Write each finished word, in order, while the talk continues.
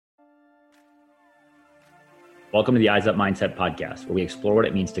Welcome to the Eyes Up Mindset podcast, where we explore what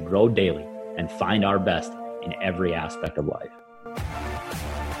it means to grow daily and find our best in every aspect of life.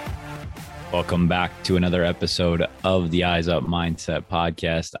 Welcome back to another episode of the Eyes Up Mindset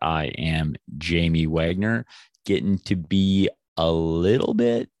podcast. I am Jamie Wagner, getting to be a little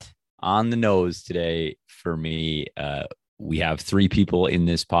bit on the nose today for me. We have three people in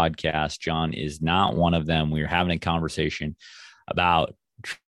this podcast. John is not one of them. We are having a conversation about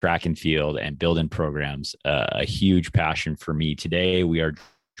track and field and building programs, a huge passion for me. Today, we are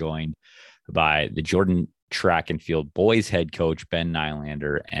joined by the Jordan track and field boys head coach, Ben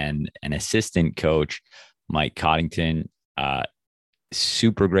Nylander, and an assistant coach, Mike Coddington.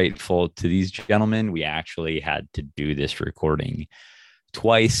 Super grateful to these gentlemen. We actually had to do this recording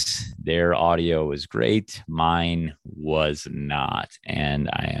twice. Their audio was great. Mine was not. And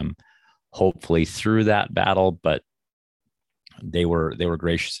I am hopefully through that battle, but they were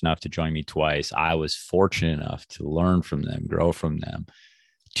gracious enough to join me twice. I was fortunate enough to learn from them, grow from them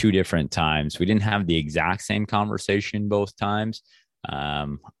two different times. We didn't have the exact same conversation both times.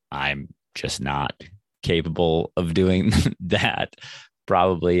 I'm just not capable of doing that.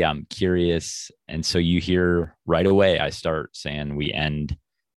 Probably I'm curious. And so you hear right away, I start saying we're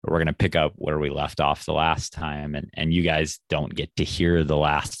going to pick up where we left off the last time. And you guys don't get to hear the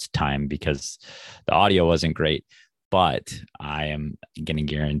last time because the audio wasn't great. But I am going to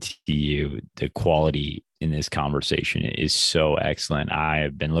guarantee you the quality in this conversation is so excellent. I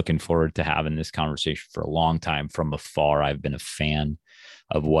have been looking forward to having this conversation for a long time. From afar, I've been a fan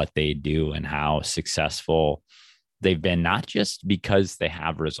of what they do and how successful they've been, not just because they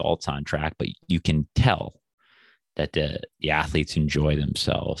have results on track, but you can tell that the athletes enjoy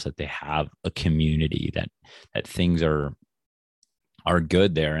themselves, that they have a community, that things are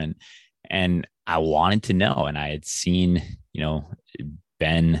good there. And I wanted to know, and I had seen,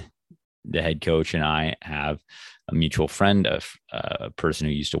 Ben, the head coach, and I have a mutual friend of a person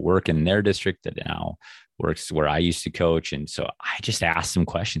who used to work in their district that now works where I used to coach. And so I just asked some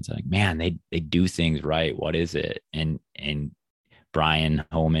questions like, man, they do things right. What is it? And Brian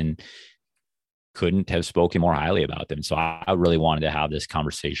Holman couldn't have spoken more highly about them. So I really wanted to have this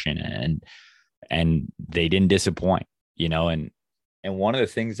conversation, and they didn't disappoint, and one of the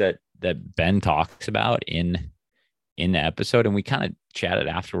things that Ben talks about in the episode, and we kind of chatted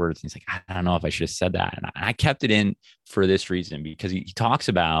afterwards, and he's like, I don't know if I should have said that. And I kept it in for this reason, because he talks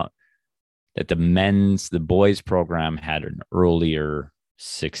about that the boys program had an earlier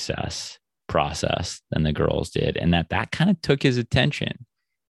success process than the girls did. And that kind of took his attention,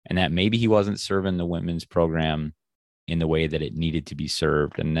 and that maybe he wasn't serving the women's program in the way that it needed to be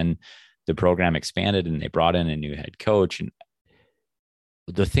served. And then the program expanded and they brought in a new head coach. And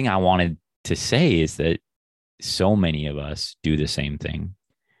the thing I wanted to say is that so many of us do the same thing.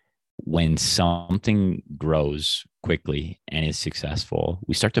 When something grows quickly and is successful,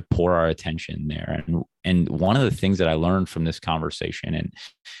 we start to pour our attention there. And one of the things that I learned from this conversation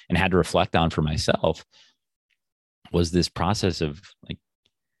and had to reflect on for myself was this process of like,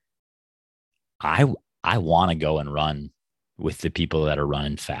 I want to go and run with the people that are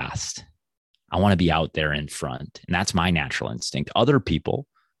running fast. I want to be out there in front. And that's my natural instinct. Other people,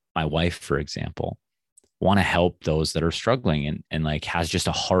 my wife, for example, want to help those that are struggling and like has just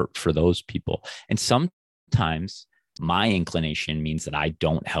a heart for those people. And sometimes my inclination means that I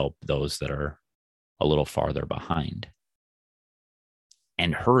don't help those that are a little farther behind.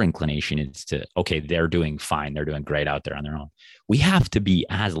 And her inclination is to, okay, they're doing fine. They're doing great out there on their own. We have to be,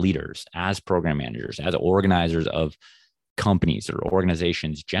 as leaders, as program managers, as organizers of companies or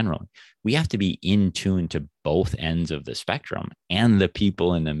organizations generally, we have to be in tune to both ends of the spectrum and the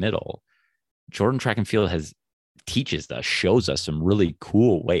people in the middle. Jordan Track and Field shows us some really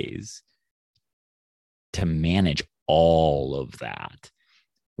cool ways to manage all of that.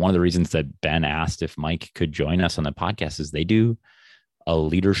 One of the reasons that Ben asked if Mike could join us on the podcast is they do a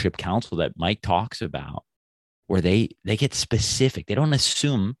leadership council that Mike talks about, where they get specific. They don't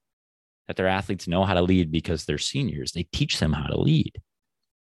assume that their athletes know how to lead because they're seniors. They teach them how to lead.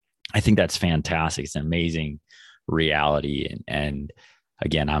 I think that's fantastic. It's an amazing reality. And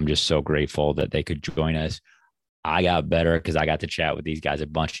again, I'm just so grateful that they could join us. I got better because I got to chat with these guys a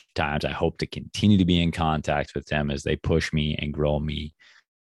bunch of times. I hope to continue to be in contact with them as they push me and grow me.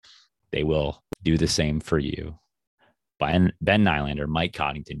 They will do the same for you. Ben Nylander, Mike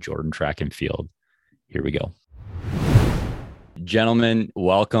Coddington, Jordan Track and Field. Here we go. Gentlemen,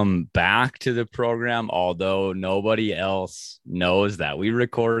 welcome back to the program. Although nobody else knows that we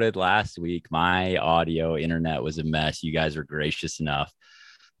recorded last week, my audio internet was a mess. You guys were gracious enough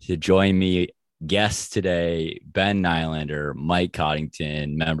to join me Guests today, Ben Nylander, Mike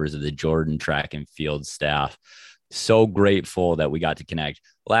Coddington, members of the Jordan track and field staff. So grateful that we got to connect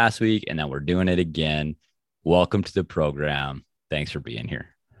last week and that we're doing it again. Welcome to the program. Thanks for being here.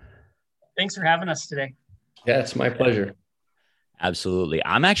 Thanks for having us today. Yeah, it's my pleasure. Absolutely.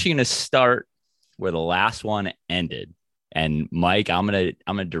 I'm actually going to start where the last one ended. And Mike, I'm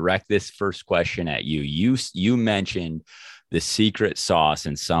gonna direct this first question at you. You mentioned the secret sauce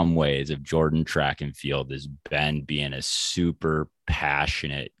in some ways of Jordan track and field is Ben being a super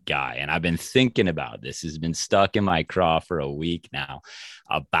passionate guy. And I've been thinking about this. Has been stuck in my craw for a week now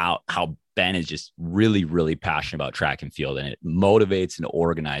about how Ben is just really, really passionate about track and field, and it motivates and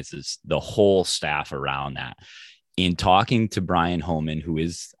organizes the whole staff around that. In talking to Brian Homan, who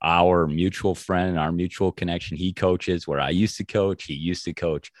is our mutual friend and our mutual connection, he coaches where I used to coach. He used to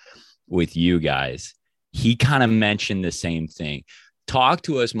coach with you guys. He kind of mentioned the same thing. Talk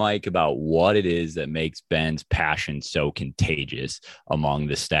to us, Mike, about what it is that makes Ben's passion so contagious among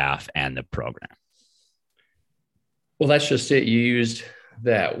the staff and the program. Well, that's just it. You used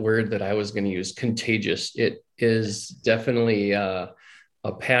that word that I was going to use, contagious. It is definitely a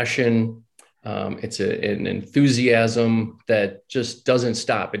passion. It's an enthusiasm that just doesn't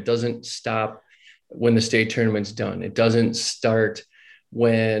stop. It doesn't stop when the state tournament's done. It doesn't start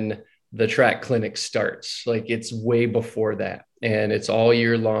when the track clinic starts. Like, it's way before that, and it's all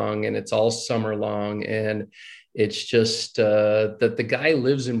year long, and it's all summer long. And it's just that the guy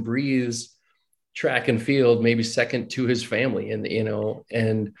lives and breathes track and field, maybe second to his family. And,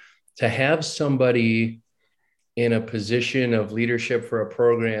 and to have somebody in a position of leadership for a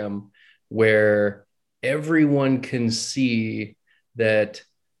program where everyone can see that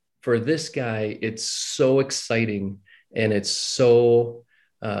for this guy, it's so exciting, and it's so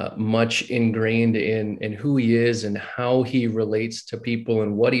much ingrained in who he is and how he relates to people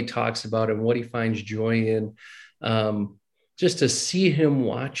and what he talks about and what he finds joy in. Just to see him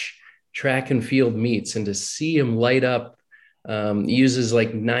watch track and field meets and to see him light up. He uses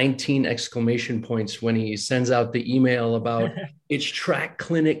like 19 exclamation points when he sends out the email about it's track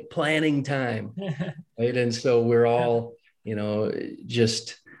clinic planning time. Right. And so we're all,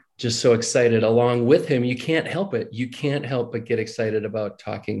 just so excited along with him. You can't help it. You can't help but get excited about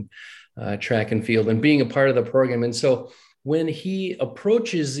talking track and field and being a part of the program. And so when he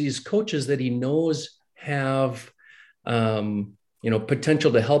approaches these coaches that he knows have,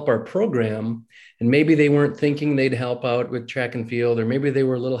 potential to help our program, and maybe they weren't thinking they'd help out with track and field, or maybe they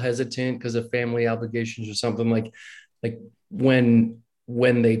were a little hesitant because of family obligations or something, like when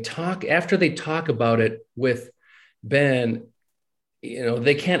they talk, after they talk about it with Ben,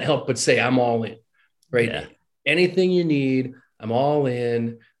 they can't help but say, I'm all in, right? Yeah. Anything you need, I'm all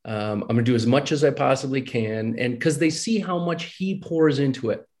in. I'm going to do as much as I possibly can. And because they see how much he pours into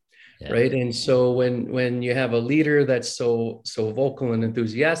it. Yeah. Right. And so when you have a leader that's so vocal and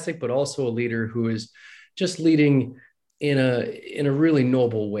enthusiastic, but also a leader who is just leading in a really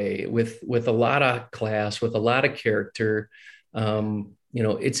noble way with a lot of class, with a lot of character,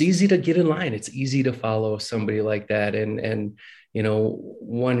 it's easy to get in line. It's easy to follow somebody like that. And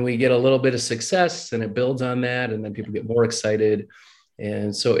when we get a little bit of success, and it builds on that, and then people get more excited.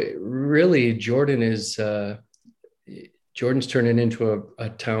 And so Jordan's turning into a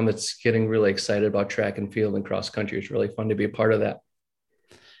town that's getting really excited about track and field and cross country. It's really fun to be a part of that.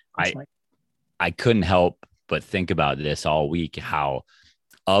 I couldn't help but think about this all week, how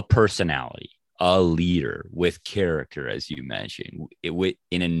a personality, a leader with character, as you mentioned,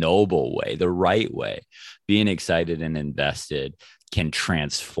 in a noble way, the right way, being excited and invested can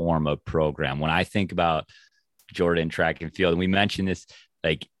transform a program. When I think about Jordan track and field, and we mentioned this,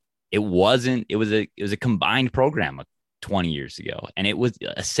 like it was a combined program 20 years ago. And it was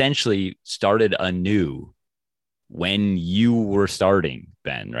essentially started anew when you were starting,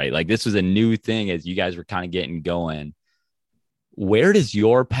 Ben, right? Like this was a new thing as you guys were kind of getting going. Where does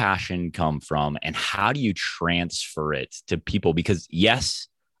your passion come from, and how do you transfer it to people? Because yes,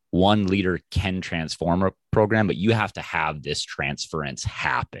 one leader can transform a program, but you have to have this transference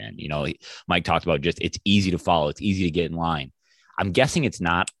happen. Mike talked about just, it's easy to follow. It's easy to get in line. I'm guessing it's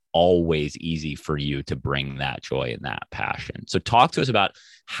not always easy for you to bring that joy and that passion. So talk to us about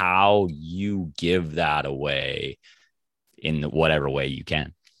how you give that away in whatever way you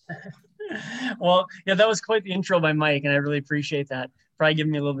can. Well, yeah, that was quite the intro by Mike, and I really appreciate that. Probably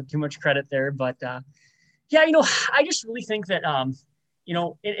giving me a little bit too much credit there, but I just really think that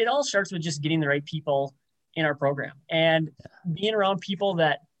it all starts with just getting the right people in our program and being around people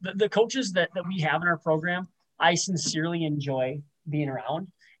that the coaches that we have in our program, I sincerely enjoy being around.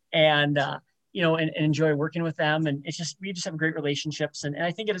 And and enjoy working with them. And we just have great relationships. And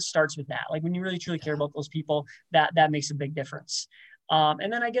I think it starts with that. Like when you really truly care about those people, that makes a big difference.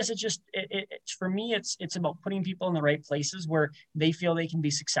 And then I guess for me, it's about putting people in the right places where they feel they can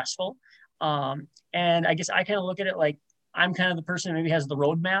be successful. And I guess I kind of look at it like I'm kind of the person that maybe has the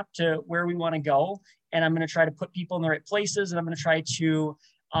roadmap to where we want to go. And I'm going to try to put people in the right places. And I'm going to try to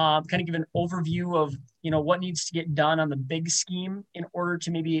kind of give an overview of, what needs to get done on the big scheme in order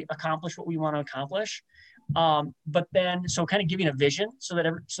to maybe accomplish what we want to accomplish. But then, so kind of giving a vision so that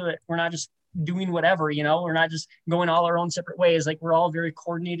we're not just doing whatever, we're not just going all our own separate ways. Like we're all very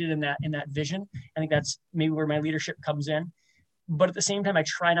coordinated in that vision. I think that's maybe where my leadership comes in. But at the same time, I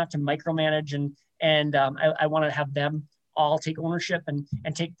try not to micromanage and I want to have them all take ownership and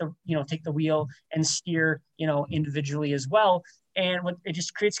take the wheel and steer, individually as well. And it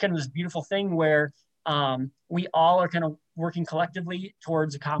just creates kind of this beautiful thing where we all are kind of working collectively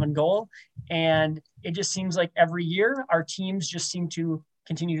towards a common goal. And it just seems like every year our teams just seem to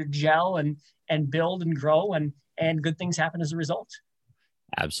continue to gel and build and grow and good things happen as a result.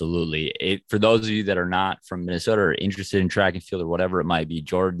 Absolutely. For those of you that are not from Minnesota or interested in track and field or whatever it might be,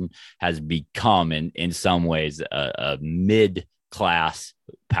 Jordan has become in some ways a mid-class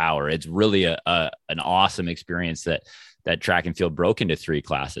power. It's really an awesome experience that track and field broke into 3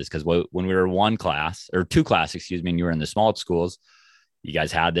 classes. Because when we were 1 class or 2 class, and you were in the small schools, you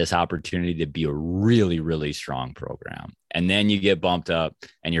guys had this opportunity to be a really, really strong program. And then you get bumped up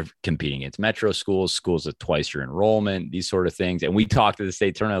and you're competing against metro schools with twice your enrollment, these sort of things. And we talked to the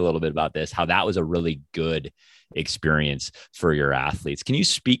state tournament a little bit about this, how that was a really good experience for your athletes. Can you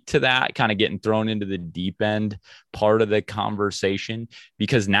speak to that, kind of getting thrown into the deep end part of the conversation?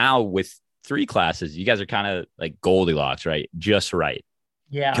 Because now with 3 classes, you guys are kind of like Goldilocks, right? Just right.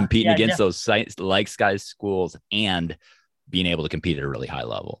 Yeah. Competing against those like Sky schools and being able to compete at a really high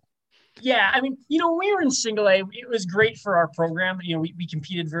level. Yeah. I mean, we were in single A. It was great for our program. We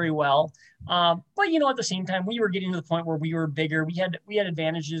competed very well. But, at the same time, we were getting to the point where we were bigger. We had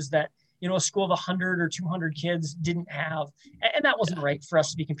advantages that, a school of 100 or 200 kids didn't have. And that wasn't right for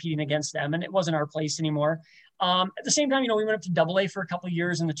us to be competing against them. And it wasn't our place anymore. At the same time, we went up to AA for a couple of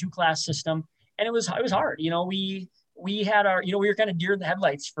years in the 2-class system. And it was hard. We had we were kind of deer in the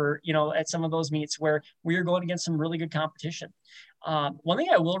headlights for, at some of those meets where we were going against some really good competition. One thing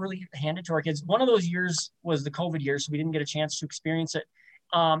I will really hand it to our kids, one of those years was the COVID year, so we didn't get a chance to experience it.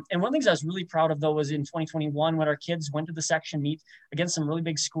 And one of the things I was really proud of, though, was in 2021 when our kids went to the section meet against some really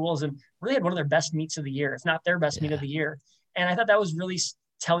big schools and really had one of their best meets of the year, if not their best meet of the year. And I thought that was really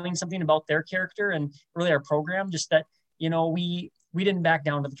telling something about their character and really our program, just that, we didn't back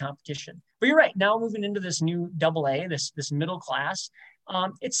down to the competition. But you're right. Now moving into this new AA, this middle class,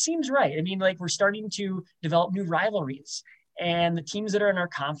 it seems right. I mean, like we're starting to develop new rivalries, and the teams that are in our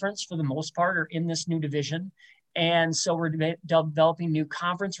conference, for the most part, are in this new division. And so we're developing new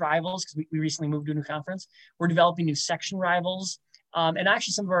conference rivals because we recently moved to a new conference. We're developing new section rivals. And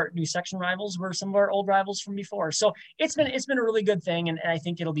actually some of our new section rivals were some of our old rivals from before. So it's been a really good thing. And I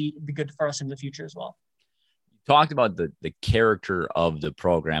think it'll be good for us in the future as well. Talked about the character of the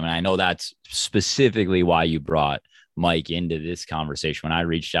program. And I know that's specifically why you brought Mike into this conversation. When I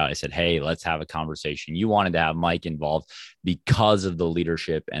reached out, I said, hey, let's have a conversation. You wanted to have Mike involved because of the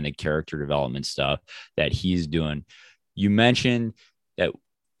leadership and the character development stuff that he's doing. You mentioned that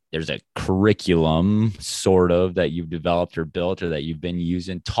there's a curriculum sort of that you've developed or built or that you've been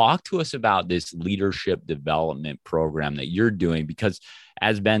using. Talk to us about this leadership development program that you're doing, because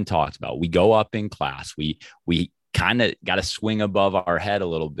as Ben talked about, we go up in class, we kind of got to swing above our head a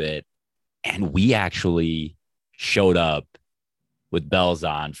little bit. And we actually showed up with bells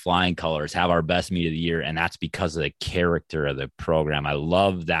on, flying colors, have our best meet of the year. And that's because of the character of the program. I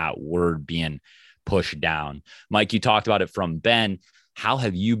love that word being pushed down. Mike, you talked about it from Ben. How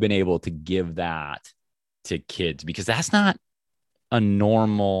have you been able to give that to kids? Because that's not a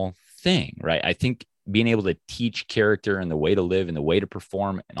normal thing, right? I think being able to teach character and the way to live and the way to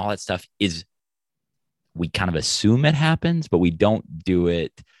perform and all that stuff is, we kind of assume it happens, but we don't do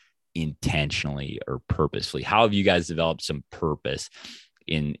it intentionally or purposely. How have you guys developed some purpose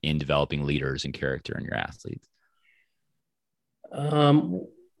in developing leaders and character in your athletes?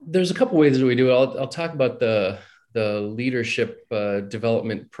 There's a couple ways that we do it. I'll talk about the leadership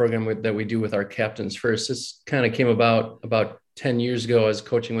development program that we do with our captains first. This kind of came about 10 years ago. I was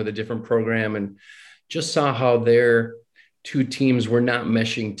coaching with a different program and just saw how their 2 teams were not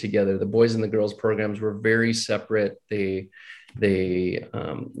meshing together. The boys and the girls programs were very separate. They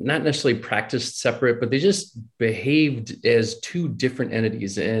not necessarily practiced separate, but they just behaved as 2 different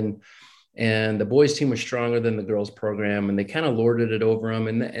entities. And the boys team was stronger than the girls program, and they kind of lorded it over them.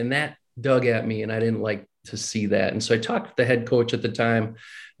 And that dug at me, and I didn't like to see that. And so I talked with the head coach at the time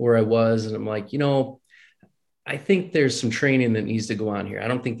where I was, and I'm like, I think there's some training that needs to go on here. I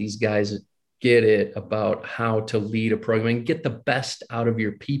don't think these guys get it about how to lead a program and get the best out of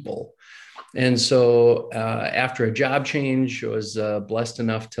your people. And so after a job change, I was blessed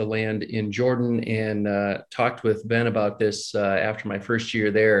enough to land in Jordan, and talked with Ben about this after my first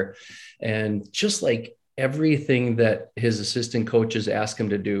year there. And just like everything that his assistant coaches ask him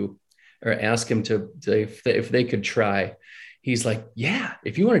to do, or ask him to if they could try, he's like, yeah,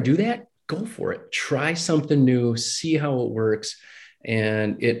 if you want to do that, go for it. Try something new, see how it works.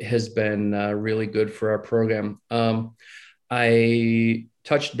 And it has been really good for our program. I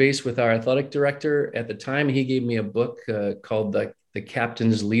touched base with our athletic director at the time. He gave me a book called the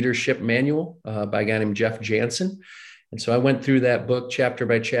Captain's Leadership Manual by a guy named Jeff Jansen. And so I went through that book chapter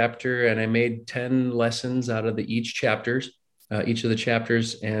by chapter, and I made 10 lessons out of each of the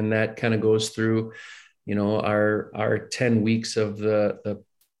chapters. And that kind of goes through, our 10 weeks of the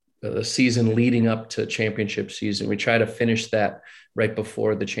season leading up to championship season. We try to finish that right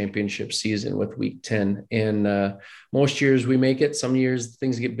before the championship season with week 10. And most years we make it. Some years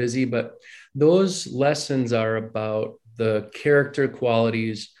things get busy, but those lessons are about the character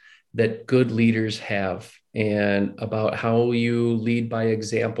qualities that good leaders have, and about how you lead by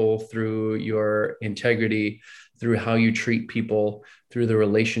example through your integrity, through how you treat people, through the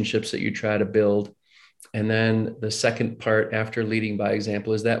relationships that you try to build. And then the second part after leading by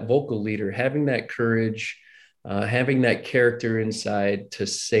example is that vocal leader, having that courage, having that character inside to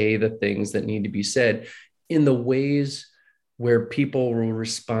say the things that need to be said in the ways where people will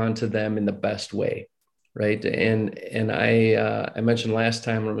respond to them in the best way. Right. And I mentioned last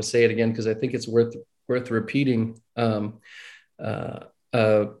time, I'm going to say it again, because I think it's worth repeating. A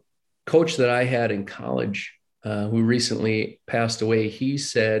coach that I had in college, who recently passed away, he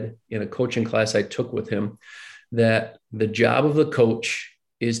said in a coaching class I took with him that the job of the coach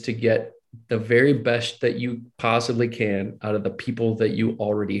is to get the very best that you possibly can out of the people that you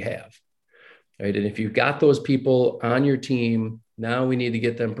already have. Right. And if you've got those people on your team, now we need to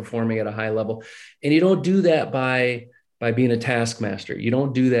get them performing at a high level. And you don't do that by being a taskmaster. You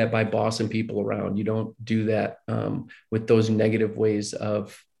don't do that by bossing people around. You don't do that with those negative ways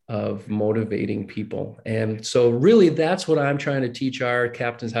of motivating people. And so really that's what I'm trying to teach our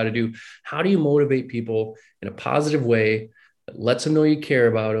captains how to do. How do you motivate people in a positive way that lets them know you care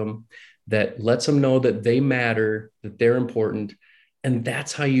about them, that lets them know that they matter, that they're important. And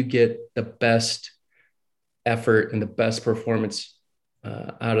that's how you get the best effort and the best performance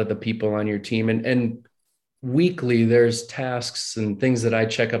out of the people on your team. And weekly, there's tasks and things that I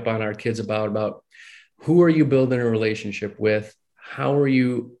check up on our kids about who are you building a relationship with? How are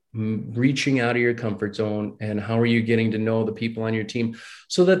you reaching out of your comfort zone? And how are you getting to know the people on your team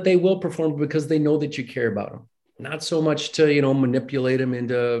so that they will perform because they know that you care about them? Not so much to, manipulate them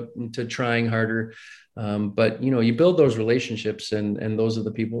into trying harder. But, you build those relationships, and those are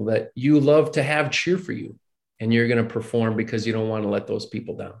the people that you love to have cheer for you, and you're going to perform because you don't want to let those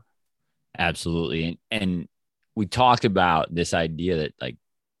people down. Absolutely. And we talked about this idea that like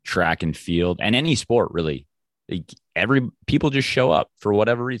track and field and any sport really, like people just show up for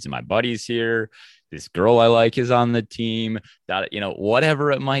whatever reason. My buddy's here. This girl I like is on the team, that,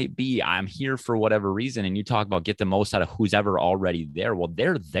 whatever it might be, I'm here for whatever reason. And you talk about get the most out of who's ever already there. Well,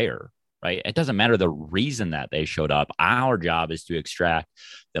 they're there, right? It doesn't matter the reason that they showed up. Our job is to extract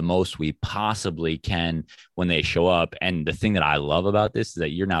the most we possibly can when they show up. And the thing that I love about this is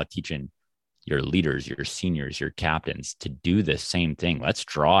that you're now teaching your leaders, your seniors, your captains to do the same thing. Let's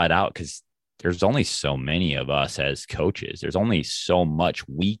draw it out, because there's only so many of us as coaches. There's only so much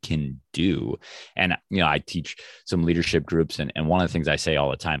we can do. And, I teach some leadership groups. And one of the things I say all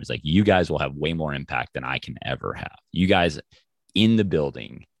the time is like, you guys will have way more impact than I can ever have. You guys in the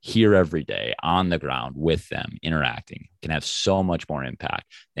building, here every day, on the ground with them, interacting, can have so much more impact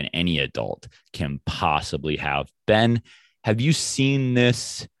than any adult can possibly have. Ben, have you seen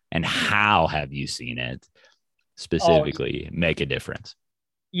this, and how have you seen it specifically make a difference?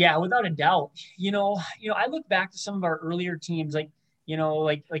 Yeah, without a doubt. I look back to some of our earlier teams, like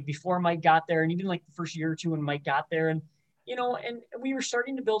before Mike got there, and even like the first year or two when Mike got there, and and we were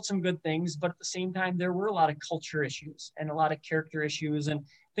starting to build some good things, but at the same time, there were a lot of culture issues and a lot of character issues and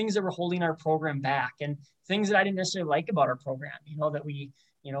things that were holding our program back, and things that I didn't necessarily like about our program. That we,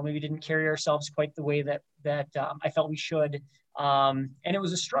 maybe didn't carry ourselves quite the way that I felt we should. And it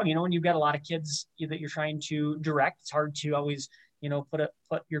was a struggle. When you've got a lot of kids that you're trying to direct, it's hard to always put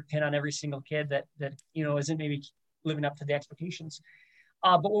your pin on every single kid that isn't maybe living up to the expectations.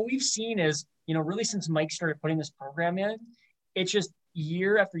 But what we've seen is, really since Mike started putting this program in, it's just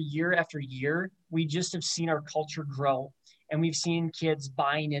year after year after year, we just have seen our culture grow, and we've seen kids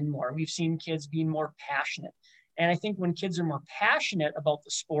buying in more. We've seen kids being more passionate. And I think when kids are more passionate about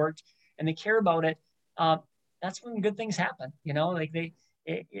the sport and they care about it, that's when good things happen. You know, like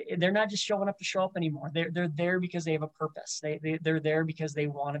they're not just showing up to show up anymore. They're there because they have a purpose. They're there because they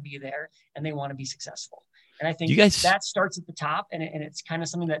want to be there and they want to be successful. And I think that starts at the top, and it's kind of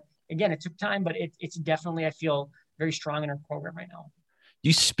something that, again, it took time, but it's definitely, I feel, very strong in our program right now.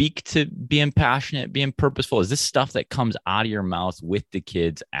 You speak to being passionate, being purposeful. Is this stuff that comes out of your mouth with the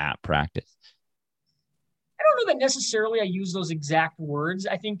kids at practice? I don't know that necessarily I use those exact words.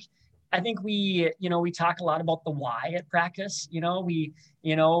 I think we, we talk a lot about the why at practice. Why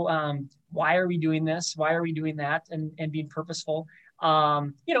are we doing this? Why are we doing that? And being purposeful.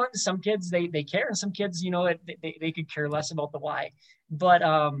 And some kids, they care, and some kids, they could care less about the why. But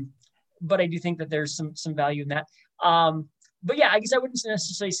I do think that there's some value in that. But yeah, I guess I wouldn't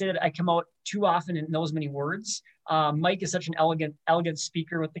necessarily say that I come out too often in those many words. Mike is such an elegant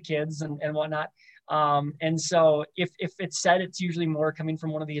speaker with the kids and whatnot. And so if it's said, it's usually more coming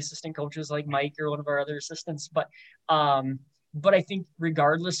from one of the assistant coaches like Mike or one of our other assistants. But I think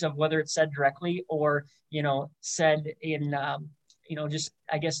regardless of whether it's said directly or, said in, just,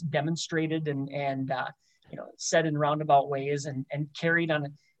 I guess, demonstrated and said in roundabout ways and carried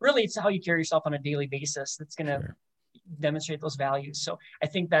on, really it's how you carry yourself on a daily basis that's going to demonstrate those values. So I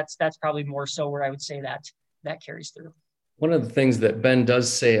think that's probably more so where I would say that carries through. One of the things that Ben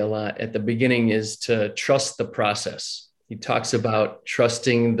does say a lot at the beginning is to trust the process. He talks about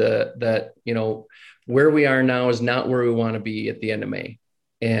trusting that where we are now is not where we want to be at the end of May.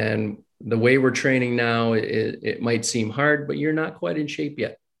 And the way we're training now, it might seem hard, but you're not quite in shape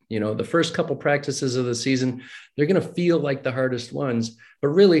yet. The first couple practices of the season, they're going to feel like the hardest ones, but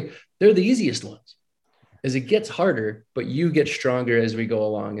really they're the easiest ones. As it gets harder, but you get stronger as we go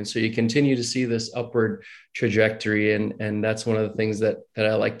along. And so you continue to see this upward trajectory. And that's one of the things that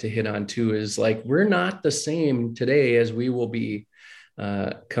I like to hit on too, is like, we're not the same today as we will be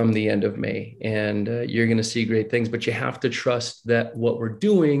come the end of May. And you're going to see great things, but you have to trust that what we're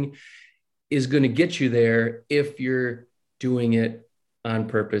doing is going to get you there if you're doing it on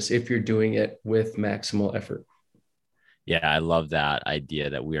purpose, if you're doing it with maximal effort. Yeah, I love that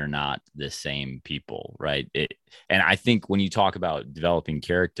idea that we are not the same people, right? And I think when you talk about developing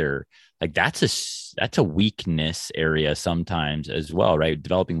character, like that's a weakness area sometimes as well, right?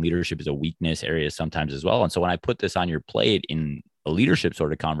 Developing leadership is a weakness area sometimes as well. And so when I put this on your plate in a leadership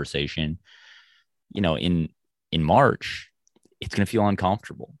sort of conversation, in March, it's going to feel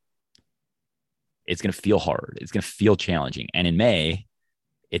uncomfortable. It's going to feel hard. It's going to feel challenging. And in May,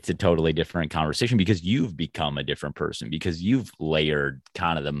 it's a totally different conversation because you've become a different person, because you've layered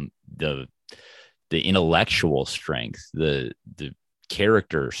kind of the intellectual strength, the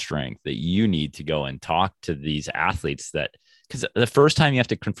character strength that you need to go and talk to these athletes, because the first time you have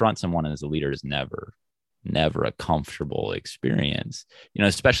to confront someone as a leader is never a comfortable experience,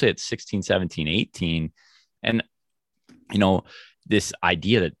 especially at 16, 17, 18. And, this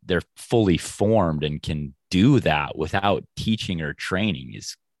idea that they're fully formed and can do that without teaching or training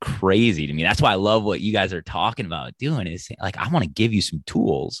is crazy to me. That's why I love what you guys are talking about doing, is like, I want to give you some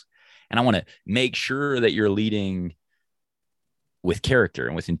tools and I want to make sure that you're leading with character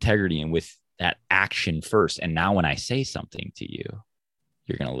and with integrity and with that action first. And now when I say something to you,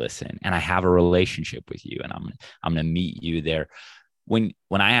 you're going to listen, and I have a relationship with you, and I'm going to meet you there. When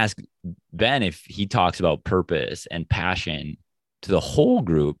I ask Ben if he talks about purpose and passion to the whole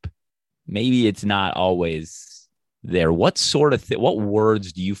group, maybe it's not always there. What sort of what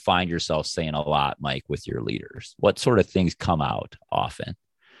words do you find yourself saying a lot, Mike, with your leaders? What sort of things come out often?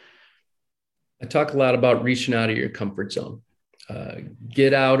 I talk a lot about reaching out of your comfort zone.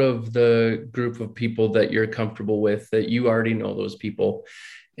 Get out of the group of people that you're comfortable with, that you already know those people,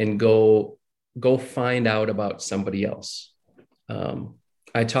 and go find out about somebody else.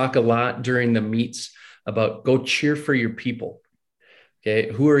 I talk a lot during the meets about go cheer for your people.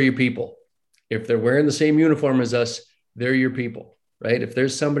 Okay. Who are your people? If they're wearing the same uniform as us, they're your people, right? If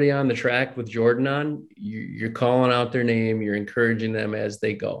there's somebody on the track with Jordan on, you're calling out their name, you're encouraging them as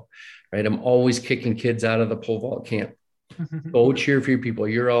they go, right? I'm always kicking kids out of the pole vault camp. Go cheer for your people.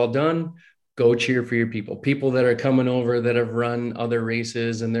 You're all done. Go cheer for your people. People that are coming over that have run other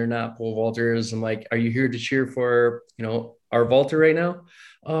races and they're not pole vaulters. And like, are you here to cheer for, our vaulter right now?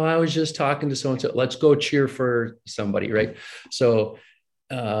 Oh, I was just talking to so-and-so. Let's go cheer for somebody, right? So,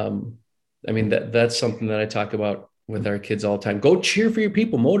 that's something that I talk about with our kids all the time. Go cheer for your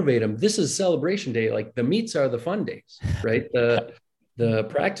people, motivate them. This is celebration day. Like the meets are the fun days, right? The the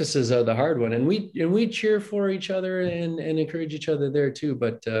practices are the hard one. And we cheer for each other and encourage each other there too.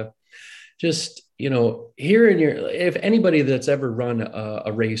 But just, if anybody that's ever run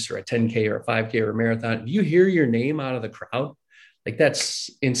a race or a 10K or a 5K or a marathon, if you hear your name out of the crowd, like that's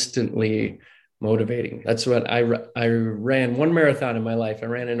instantly motivating. That's what I ran one marathon in my life. I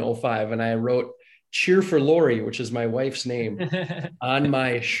ran in 2005 and I wrote "Cheer for Lori," which is my wife's name, on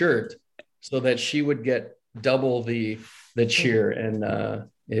my shirt so that she would get double the cheer. And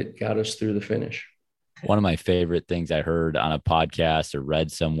it got us through the finish. One of my favorite things I heard on a podcast or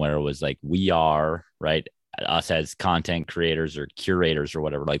read somewhere was like, we are, right, us as content creators or curators or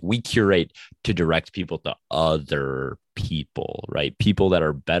whatever, like we curate to direct people to other people, right? People that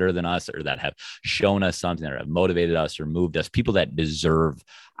are better than us or that have shown us something or have motivated us or moved us, people that deserve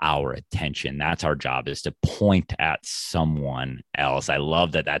our attention. That's our job, is to point at someone else. I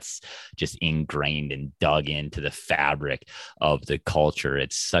love that that's just ingrained and dug into the fabric of the culture.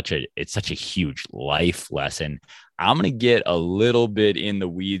 It's such a huge life lesson. I'm going to get a little bit in the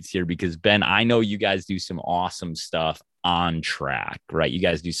weeds here because, Ben, I know you guys do some awesome stuff on track, right? You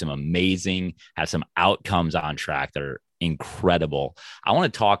guys do some amazing, have some outcomes on track that are incredible. I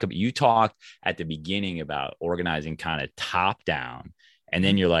want to talk about, you talked at the beginning about organizing kind of top down. And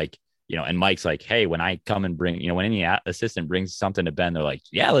then you're like, and Mike's like, hey, when I come and bring, when any assistant brings something to Ben, they're like,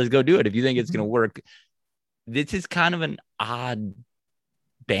 yeah, let's go do it if you think it's going to work. This is kind of an odd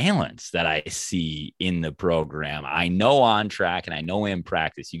balance that I see in the program. I know on track and I know in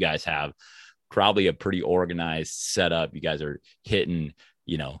practice, you guys have probably a pretty organized setup. You guys are hitting,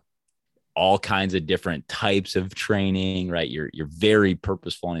 all kinds of different types of training, right? You're very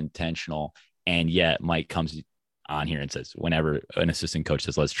purposeful and intentional. And yet Mike comes on here and says, whenever an assistant coach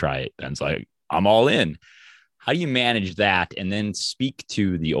says, let's try it, Ben's like, I'm all in. How do you manage that? And then speak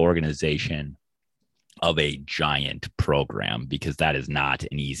to the organization of a giant program, because that is not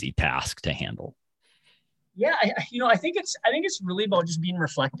an easy task to handle. Yeah, I think it's really about just being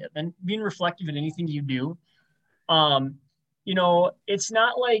reflective and being reflective in anything you do. It's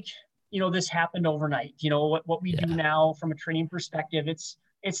not like, this happened overnight. What we do now from a training perspective, it's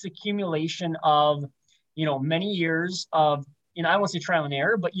the accumulation of, many years of, I won't say trial and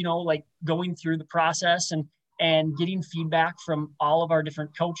error, but, like going through the process and getting feedback from all of our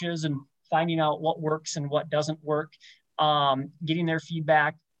different coaches and finding out what works and what doesn't work, getting their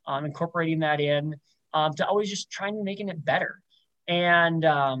feedback, incorporating that in, to always just trying to making it better. And,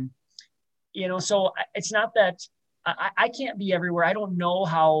 so it's not that I can't be everywhere. I don't know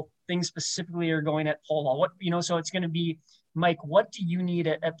how things specifically are going at pole vault. So it's going to be, Mike, what do you need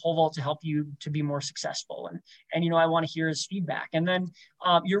at pole vault to help you to be more successful? And I want to hear his feedback. And then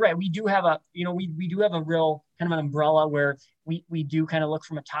you're right. We do have we do have a real kind of an umbrella where we do kind of look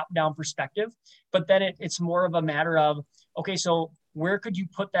from a top down perspective, but then it's more of a matter of, okay, so where could you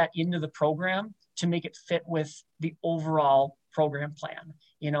put that into the program to make it fit with the overall program plan?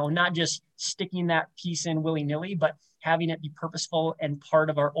 Not just sticking that piece in willy-nilly, but having it be purposeful and part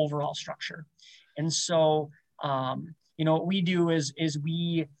of our overall structure. And so, what we do is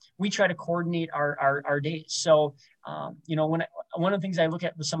we try to coordinate our days. So, one of the things I look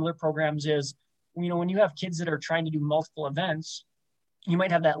at with some other programs is, when you have kids that are trying to do multiple events, you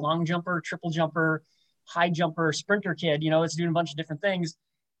might have that long jumper, triple jumper, high jumper, sprinter kid, that's doing a bunch of different things.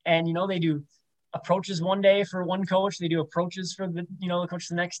 And, they do approaches one day for one coach. They do approaches for the coach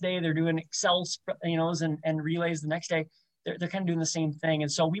the next day. They're doing Excel, and relays the next day. They're kind of doing the same thing.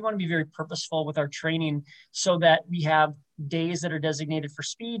 And so we want to be very purposeful with our training so that we have days that are designated for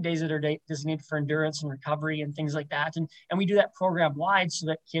speed, days that are designated for endurance and recovery and things like that. And we do that program wide so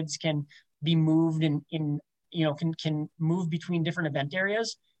that kids can be moved can move between different event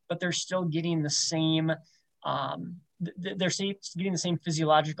areas, but they're still getting the same, getting the same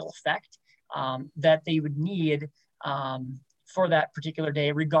physiological effect that they would need for that particular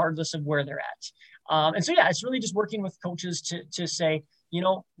day, regardless of where they're at. And so, it's really just working with coaches to say,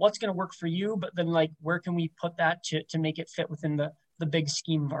 what's going to work for you, but then where can we put that to make it fit within the big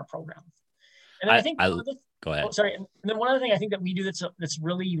scheme of our program? And then I think go ahead. Sorry. And then one other thing I think that we do that's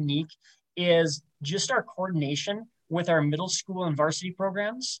really unique is just our coordination with our middle school and varsity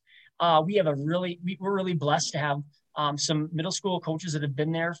programs. We're really blessed to have some middle school coaches that have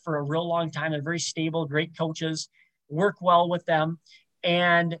been there for a real long time. They're very stable, great coaches, work well with them.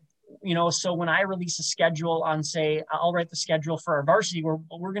 And, so when I release a schedule on, say, I'll write the schedule for our varsity, where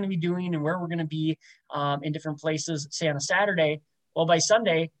what we're going to be doing and where we're going to be in different places, say on a Saturday. Well, by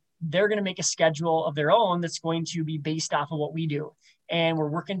Sunday, they're going to make a schedule of their own that's going to be based off of what we do. And we're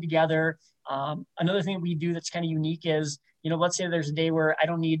working together. Another thing that we do that's kind of unique is, let's say there's a day where I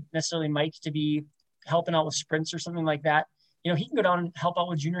don't need necessarily Mike to be helping out with sprints or something like that. he can go down and help out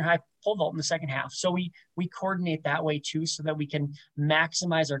with junior high pole vault in the second half. So we coordinate that way too, so that we can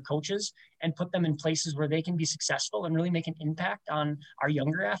maximize our coaches and put them in places where they can be successful and really make an impact on our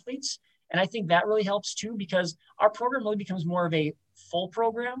younger athletes. And I think that really helps too, because our program really becomes more of a full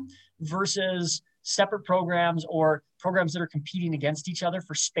program versus separate programs or programs that are competing against each other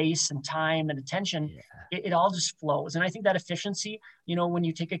for space and time and attention. Yeah. It all just flows. And I think that efficiency, when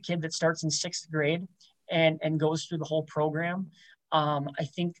you take a kid that starts in 6th grade and goes through the whole program, I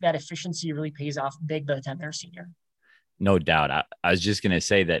think that efficiency really pays off big by the time they're a senior. No doubt. I was just going to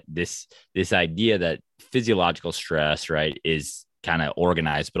say that this idea that physiological stress, right, is kind of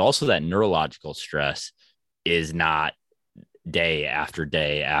organized, but also that neurological stress is not day after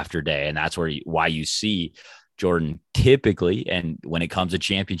day after day. And that's why you see Jordan typically, and when it comes to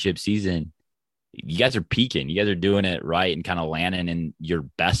championship season, you guys are peaking, you guys are doing it right and kind of landing in your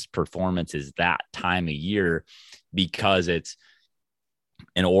best performances that time of year, because it's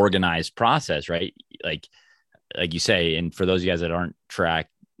an organized process, right? Like you say, and for those of you guys that aren't track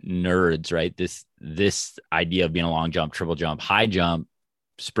nerds, right, this idea of being a long jump, triple jump, high jump,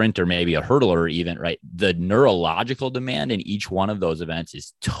 sprinter, maybe a hurdler even, right? The neurological demand in each one of those events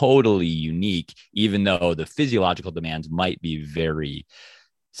is totally unique, even though the physiological demands might be very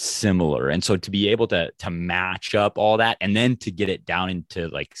similar. And so to be able to match up all that, and then to get it down into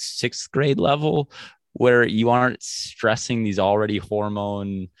like 6th grade level, where you aren't stressing these already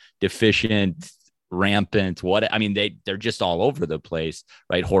hormone deficient, rampant, they're just all over the place,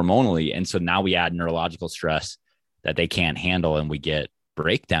 right, hormonally. And so now we add neurological stress that they can't handle, and we get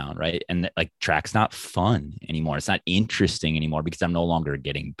breakdown, right? And like, track's not fun anymore. It's not interesting anymore, because I'm no longer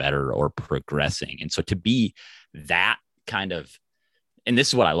getting better or progressing. And so to be that kind of, and this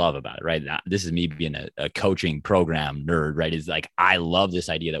is what I love about it, right? This is me being a coaching program nerd, right? Is like, I love this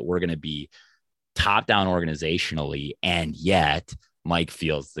idea that we're going to be top down organizationally, and yet Mike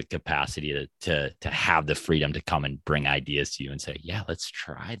feels the capacity to have the freedom to come and bring ideas to you and say, yeah, let's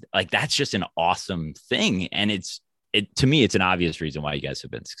try. Like, that's just an awesome thing. And to me, it's an obvious reason why you guys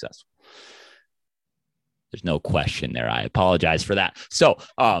have been successful. There's no question there. I apologize for that. So,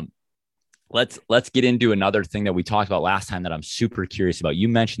 let's get into another thing that we talked about last time that I'm super curious about. You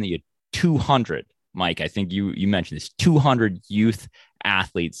mentioned that you had 200, Mike. I think you mentioned this, 200 youth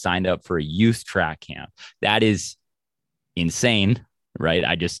athletes signed up for a youth track camp. That is insane, right?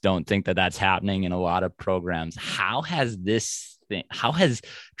 I just don't think that that's happening in a lot of programs. How has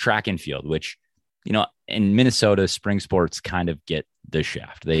track and field, which, in Minnesota, spring sports kind of get the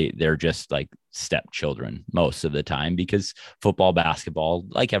shaft. They're just like stepchildren most of the time, because football, basketball,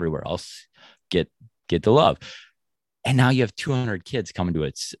 like everywhere else, get the love. And now you have 200 kids coming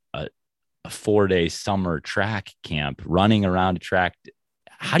to a 4-day summer track camp, running around a track.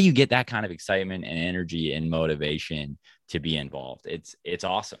 How do you get that kind of excitement and energy and motivation to be involved? It's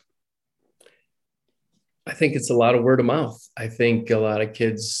awesome. I think it's a lot of word of mouth. I think a lot of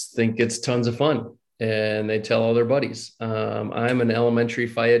kids think it's tons of fun, and they tell all their buddies. I'm an elementary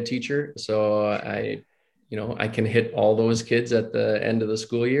phy ed teacher, so I can hit all those kids at the end of the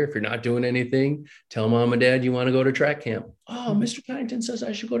school year. If you're not doing anything, tell mom and dad you want to go to track camp. Oh, Mr. Kyneton says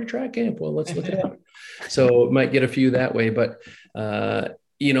I should go to track camp. Well, let's look it up. So might get a few that way, but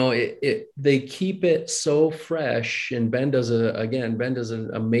they keep it so fresh. And Ben does an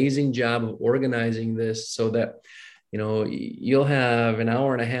amazing job of organizing this so that, you'll have an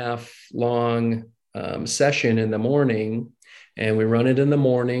hour and a half long session in the morning, and we run it in the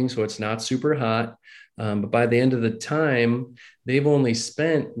morning, so it's not super hot. But by the end of the time, they've only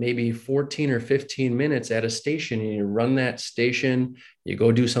spent maybe 14 or 15 minutes at a station, and you run that station, you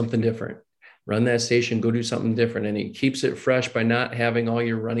go do something different. Run that station, go do something different. And it keeps it fresh by not having all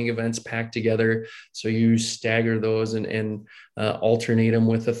your running events packed together. So you stagger those and alternate them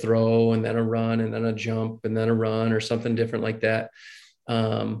with a throw, and then a run, and then a jump, and then a run, or something different like that.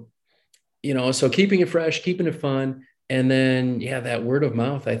 So keeping it fresh, keeping it fun. And then, that word of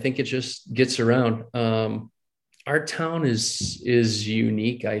mouth, I think it just gets around. Our town is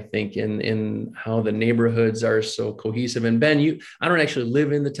unique, I think, in how the neighborhoods are so cohesive. And Ben, I don't actually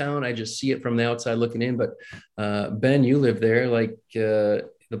live in the town. I just see it from the outside looking in. But Ben, you live there. Like, the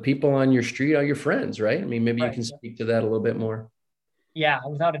people on your street are your friends, right? I mean, maybe you can speak to that a little bit more. Yeah,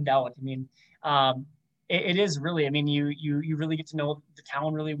 without a doubt. I mean, it is really, you really get to know the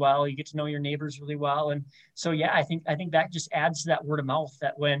town really well. You get to know your neighbors really well. And so, I think that just adds to that word of mouth,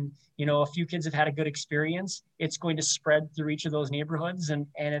 that when, a few kids have had a good experience, it's going to spread through each of those neighborhoods, and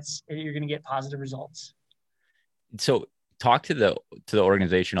you're going to get positive results. So talk to the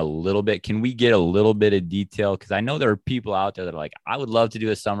organization a little bit. Can we get a little bit of detail? Because I know there are people out there that are like, I would love to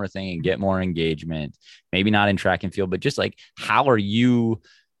do a summer thing and get more engagement, maybe not in track and field, but just like, how are you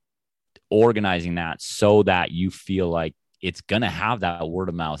organizing that so that you feel like it's going to have that word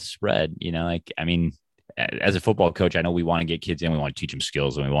of mouth spread? You know, like, I mean, as a football coach, I know we want to get kids in, we want to teach them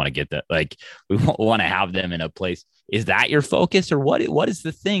skills, and we want to get that, like, we want to have them in a place. Is that your focus, or what is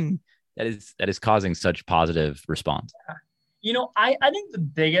the thing that is causing such positive response? You know, I think the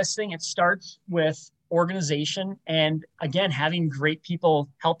biggest thing, it starts with organization, and again, having great people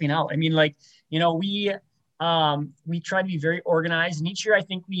helping out. I mean, like, you know, we try to be very organized, and each year I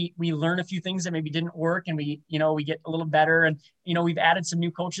think we learn a few things that maybe didn't work, and we get a little better. And, you know, we've added some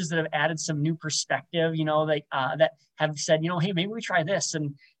new coaches that have added some new perspective, you know, like that have said, you know, hey, maybe we try this.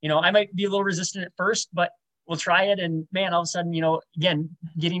 And, you know, I might be a little resistant at first, but we'll try it. And man, all of a sudden, you know, again,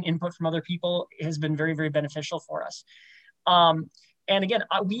 getting input from other people has been very, very beneficial for us. And again,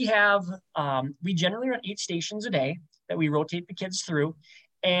 we generally run 8 stations a day that we rotate the kids through.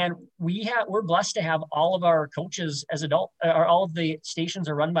 And we're blessed to have all of our coaches as adult, or all of the stations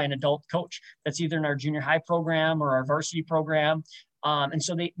are run by an adult coach. That's either in our junior high program or our varsity program. And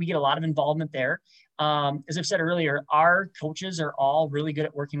so we get a lot of involvement there. As I've said earlier, our coaches are all really good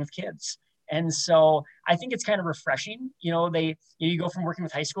at working with kids. And so I think it's kind of refreshing. You know, you go from working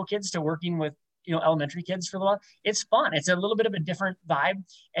with high school kids to working with, you know, elementary kids for a while. It's fun. It's a little bit of a different vibe.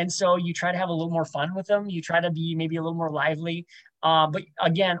 And so you try to have a little more fun with them. You try to be maybe a little more lively. But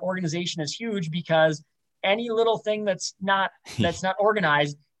again, organization is huge, because any little thing that's not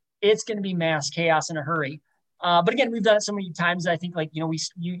organized, it's going to be mass chaos in a hurry. But again, we've done it so many times that I think, like, you know,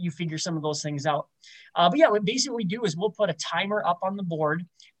 you figure some of those things out. But yeah, what basically we do is we'll put a timer up on the board.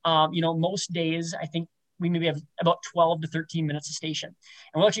 You know, most days, I think we maybe have about 12 to 13 minutes a station.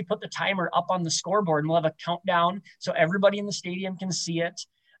 And we'll actually put the timer up on the scoreboard, and we'll have a countdown so everybody in the stadium can see it.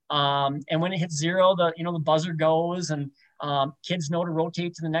 And when it hits 0, the buzzer goes, and kids know to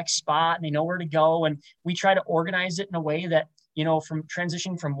rotate to the next spot, and they know where to go. And we try to organize it in a way that, you know, from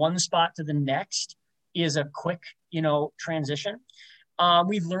transition from one spot to the next is a quick, you know, transition.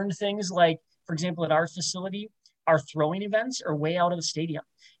 We've learned things like, for example, at our facility, our throwing events are way out of the stadium.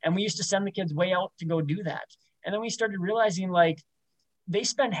 And we used to send the kids way out to go do that. And then we started realizing, like, they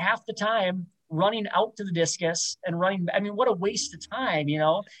spend half the time running out to the discus and running. I mean, what a waste of time, you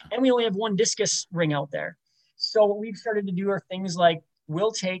know? And we only have one discus ring out there. So what we've started to do are things like,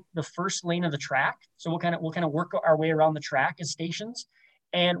 we'll take the first lane of the track. So we'll kind of work our way around the track as stations,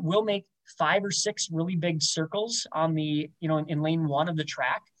 and we'll make 5 or 6 really big circles on the, you know, in lane 1 of the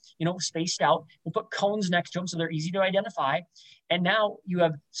track, you know, spaced out. We'll put cones next to them so they're easy to identify. And now you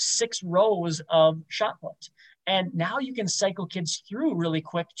have 6 rows of shot put. And now you can cycle kids through really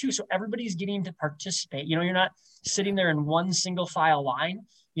quick too. So everybody's getting to participate. You know, you're not sitting there in one single file line,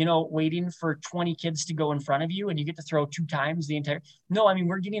 you know, waiting for 20 kids to go in front of you and you get to throw 2 times the entire. No, I mean,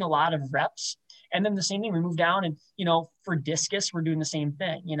 we're getting a lot of reps. And then the same thing, we move down and, you know, for discus, we're doing the same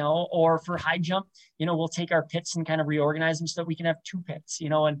thing, you know, or for high jump, you know, we'll take our pits and kind of reorganize them so that we can have 2 pits, you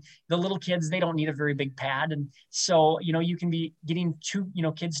know, and the little kids, they don't need a very big pad. And so, you know, you can be getting 2, you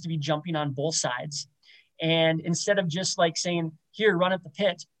know, kids to be jumping on both sides. And instead of just like saying, here, run at the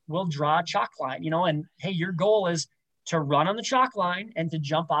pit, we'll draw a chalk line, you know, and hey, your goal is to run on the chalk line and to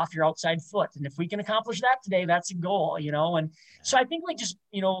jump off your outside foot. And if we can accomplish that today, that's a goal, you know? And so I think, like, just,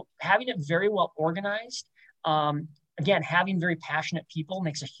 you know, having it very well organized, again, having very passionate people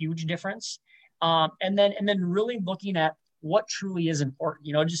makes a huge difference. And then really looking at what truly is important,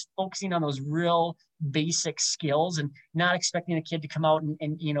 you know, just focusing on those real basic skills and not expecting a kid to come out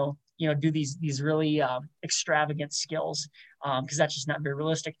and you know, do these really extravagant skills, because that's just not very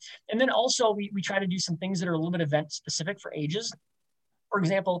realistic. And then also we try to do some things that are a little bit event specific for ages. For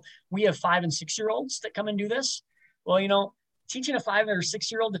example, we have 5 and 6-year-olds that come and do this. Well, you know, teaching a 5 or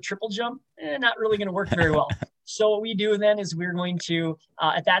 6-year-old to triple jump, not really going to work very well. So what we do then is we're going to,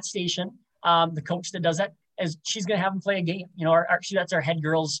 at that station, the coach that does that, is she's going to have them play a game. You know, that's our head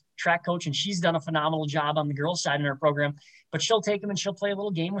girls track coach, and she's done a phenomenal job on the girls side in our program. But she'll take them and she'll play a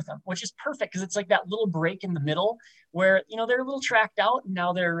little game with them, which is perfect because it's like that little break in the middle where, you know, they're a little tracked out and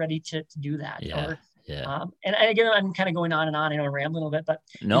now they're ready to do that. Yeah. And again, I'm kind of going on and on. I know I'm rambling a little bit, but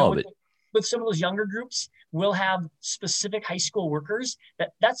no, with some of those younger groups, we'll have specific high school workers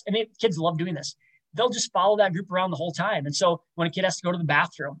kids love doing this. They'll just follow that group around the whole time. And so when a kid has to go to the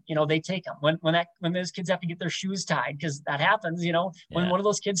bathroom, you know, they take them. When those kids have to get their shoes tied, because that happens, you know, when one of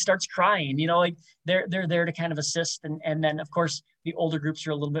those kids starts crying, you know, like they're there to kind of assist. And then of course the older groups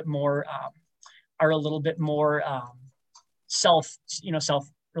are a little bit more self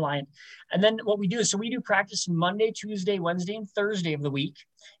reliant. And then what we do is, so we do practice Monday, Tuesday, Wednesday, and Thursday of the week.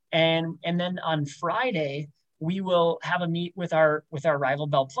 And then on Friday, we will have a meet with our rival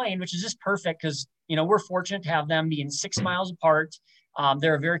Belle Plaine, which is just perfect because, you know, we're fortunate to have them being 6 miles apart.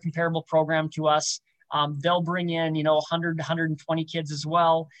 They're a very comparable program to us. They'll bring in, you know, 100 to 120 kids as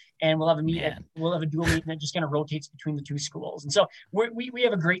well. And we'll have a meet. We'll have a dual meet, and it just kind of rotates between the two schools. And so we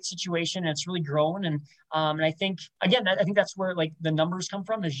have a great situation, and it's really grown. And I think, again, I think that's where like the numbers come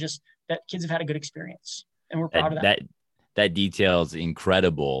from, is just that kids have had a good experience, and we're proud of that. That detail is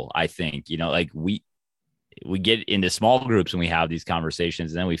incredible. I think, you know, like we get into small groups and we have these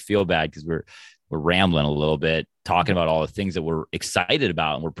conversations, and then we feel bad because we're rambling a little bit, talking about all the things that we're excited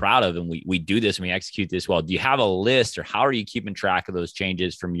about and we're proud of. And we do this and we execute this well. Do you have a list, or how are you keeping track of those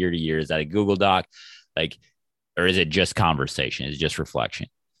changes from year to year? Is that a Google Doc? Like, or is it just conversation? Is it just reflection?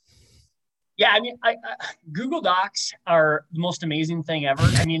 Yeah. I mean, Google Docs are the most amazing thing ever.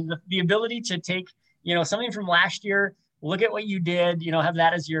 I mean, the ability to take, you know, something from last year, look at what you did, you know, have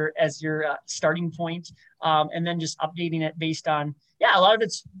that as your starting point, and then just updating it based on, a lot of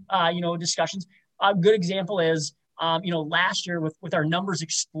it's, you know, discussions. A good example is, you know, last year with our numbers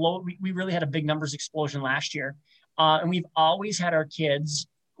explode, we really had a big numbers explosion last year. And we've always had our kids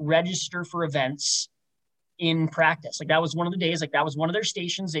register for events in practice. Like that was one of the days, like that was one of their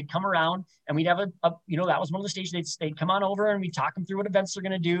stations. They'd come around and we'd have you know, that was one of the stations. They'd come on over and we'd talk them through what events they're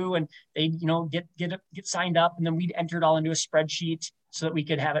going to do. And they'd, you know, get signed up, and then we'd enter it all into a spreadsheet so that we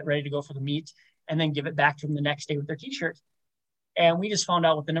could have it ready to go for the meet, and then give it back to them the next day with their t-shirt. And we just found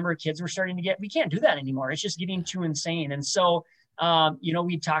out with the number of kids we're starting to get, we can't do that anymore. It's just getting too insane. And so, you know,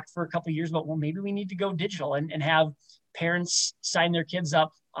 we talked for a couple of years about, well, maybe we need to go digital and have parents sign their kids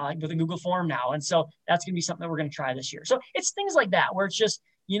up with a Google form now. And so that's going to be something that we're going to try this year. So it's things like that, where it's just,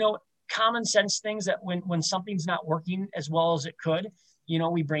 you know, common sense things that when something's not working as well as it could, you know,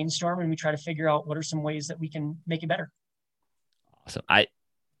 we brainstorm and we try to figure out what are some ways that we can make it better. Awesome.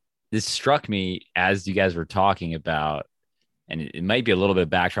 This struck me as you guys were talking about, and it might be a little bit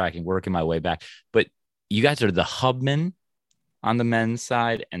backtracking, working my way back, but you guys are the Hubmen on the men's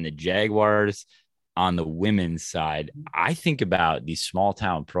side and the Jaguars on the women's side. I think about these small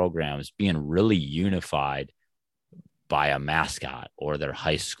town programs being really unified by a mascot or their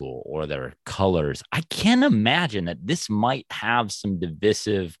high school or their colors. I can't imagine that this might have some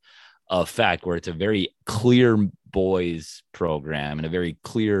divisive effect where it's a very clear boys program and a very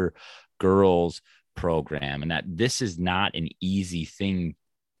clear girls program, and that this is not an easy thing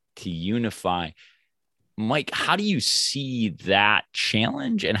to unify. Mike, how do you see that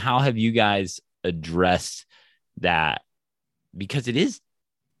challenge, and how have you guys addressed that? Because it is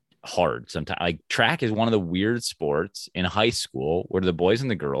hard sometimes. Like track is one of the weird sports in high school where the boys and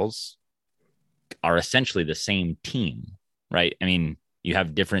the girls are essentially the same team, right? I mean, you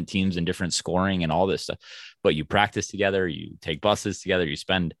have different teams and different scoring and all this stuff, but you practice together, you take buses together, you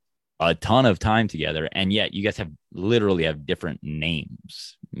spend a ton of time together, and yet you guys literally have different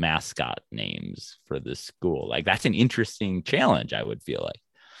names, mascot names for the school. Like that's an interesting challenge, I would feel like.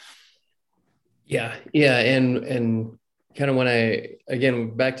 Yeah. And kind of when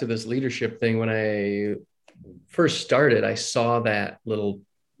again, back to this leadership thing, when I first started, I saw that part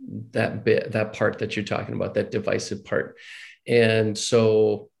that you're talking about, that divisive part. And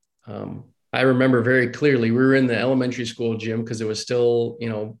so I remember very clearly, we were in the elementary school gym because it was still, you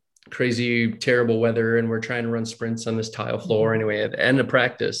know, crazy, terrible weather. And we're trying to run sprints on this tile floor. Anyway, at the end of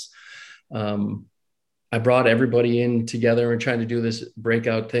practice, I brought everybody in together. We're trying to do this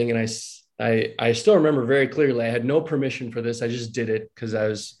breakout thing. And I still remember very clearly, I had no permission for this. I just did it because I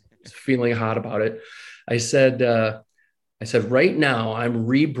was feeling hot about it. I said, right now I'm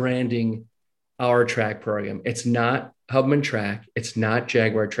rebranding our track program. It's not Hubman Track. It's not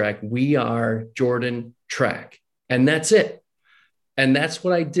Jaguar Track. We are Jordan Track. And that's it. And that's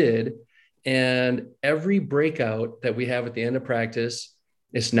what I did. And every breakout that we have at the end of practice,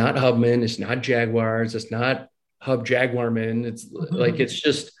 it's not Hubman, it's not Jaguars, it's not Hub Jaguarman. It's like,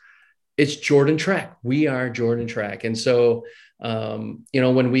 it's Jordan Track. We are Jordan Track. And so, you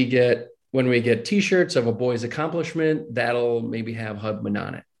know, when we get t-shirts of a boy's accomplishment, that'll maybe have Hubman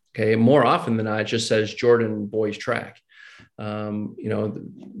on it. Okay. More often than not, it just says Jordan Boys Track. You know,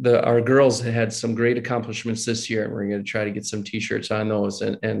 our girls had some great accomplishments this year, and we're going to try to get some t-shirts on those.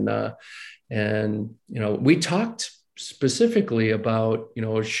 And, you know, we talked specifically about, you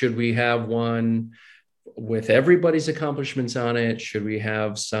know, should we have one with everybody's accomplishments on it? Should we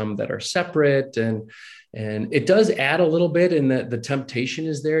have some that are separate? And it does add a little bit in that the temptation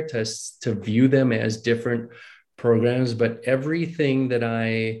is there to view them as different programs, but everything that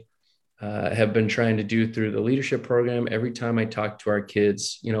I have been trying to do through the leadership program. Every time I talk to our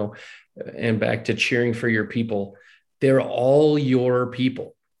kids, and back to cheering for your people, they're all your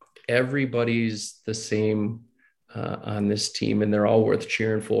people. Everybody's the same on this team, and they're all worth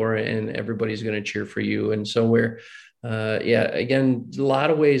cheering for, and everybody's going to cheer for you. And so again, a lot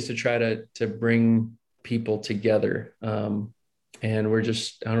of ways to try to bring people together. And we're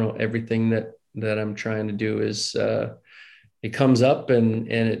just, I don't know, everything that I'm trying to do is, it comes up and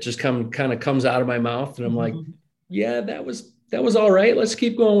it just kind of comes out of my mouth. And I'm like, yeah, that was all right. Let's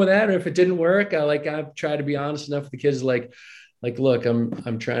keep going with that. Or if it didn't work, I've tried to be honest enough with the kids, like, look,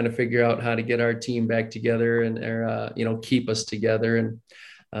 I'm trying to figure out how to get our team back together and, keep us together. And,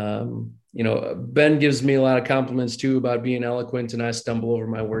 Ben gives me a lot of compliments too about being eloquent, and I stumble over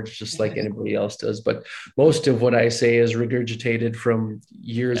my words just like anybody else does. But most of what I say is regurgitated from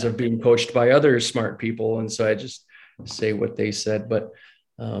years of being coached by other smart people. And so I just say what they said. But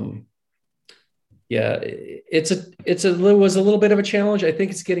it was a little bit of a challenge. I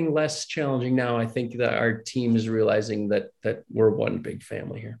think it's getting less challenging now. I think that our team is realizing that we're one big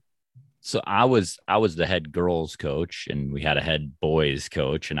family here. So I was the head girls coach, and we had a head boys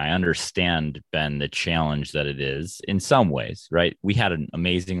coach, and I understand, Ben, the challenge that it is in some ways, right? We had an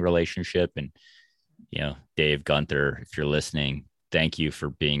amazing relationship, and Dave Gunther, if you're listening, thank you for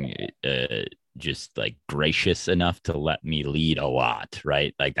being just like gracious enough to let me lead a lot,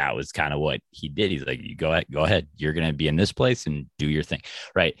 right? Like that was kind of what he did. He's like, you go ahead. You're going to be in this place and do your thing,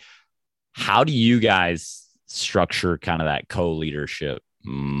 right? How do you guys structure kind of that co-leadership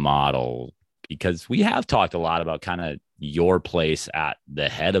model? Because we have talked a lot about kind of your place at the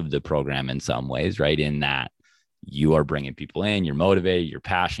head of the program in some ways, right? In that you are bringing people in, you're motivated, you're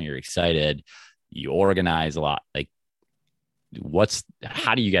passionate, you're excited, you organize a lot. Like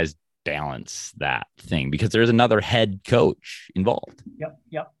how do you guys balance that thing? Because there's another head coach involved.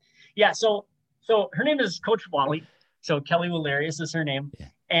 Yep. Yeah. So her name is Coach Wally. So Kelly Valerius is her name. Yeah.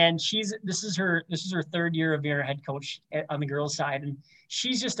 And this is her third year of being our head coach on the girls side. And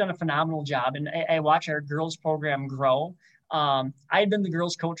she's just done a phenomenal job. And I watch our girls program grow. I had been the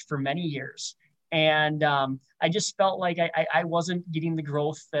girls coach for many years. And I just felt like I wasn't getting the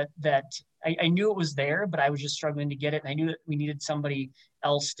growth that I knew it was there, but I was just struggling to get it. And I knew that we needed somebody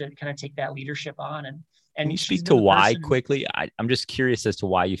else to kind of take that leadership on. And can you speak to why quickly? I'm just curious as to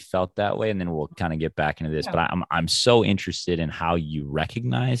why you felt that way, and then we'll kind of get back into this. Yeah. But I'm so interested in how you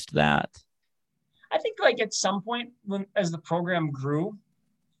recognized that. I think like at some point as the program grew,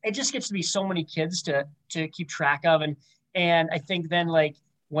 it just gets to be so many kids to keep track of. And I think then like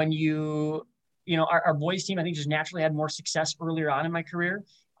when our boys team, I think just naturally had more success earlier on in my career.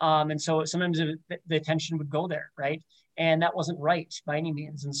 And so sometimes the attention would go there, right? And that wasn't right by any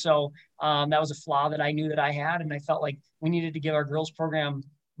means. And so that was a flaw that I knew that I had. And I felt like we needed to give our girls program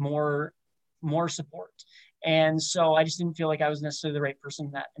more support. And so I just didn't feel like I was necessarily the right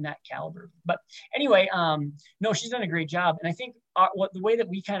person in that caliber. But anyway, no, she's done a great job. And I think the way that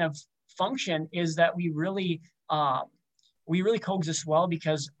we kind of function is that we really coexist well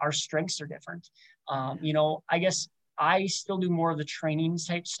because our strengths are different. I guess I still do more of the training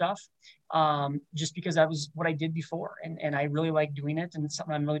type stuff just because that was what I did before. And I really like doing it, and it's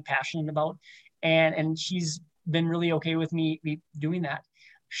something I'm really passionate about. And she's been really okay with me doing that.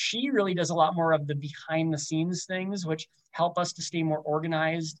 She really does a lot more of the behind the scenes things, which help us to stay more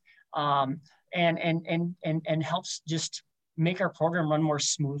organized and helps just make our program run more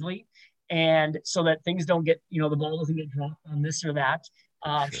smoothly. And so that things don't get, the ball doesn't get dropped on this or that.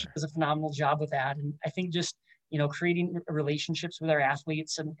 Sure. She does a phenomenal job with that. And I think just, creating relationships with our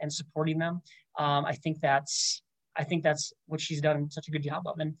athletes and supporting them. I think that's what she's done such a good job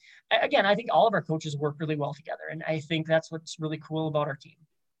of. And again, I think all of our coaches work really well together. And I think that's what's really cool about our team.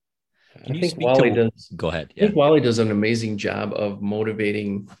 I think Wally does. Go ahead. Yeah. I think Wally does an amazing job of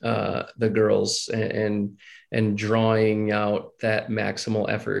motivating the girls and drawing out that maximal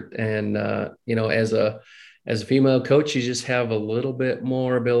effort. And as a female coach, you just have a little bit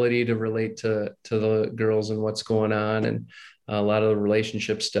more ability to relate to the girls and what's going on, and a lot of the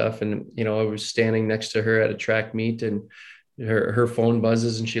relationship stuff. And I was standing next to her at a track meet, and her phone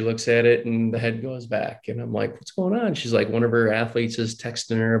buzzes and she looks at it and the head goes back. And I'm like, what's going on? She's like, one of her athletes is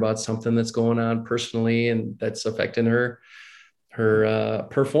texting her about something that's going on personally and that's affecting her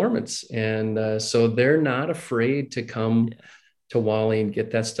performance. And so they're not afraid to come to Wally and get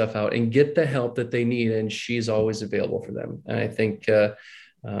that stuff out and get the help that they need. And she's always available for them. And I think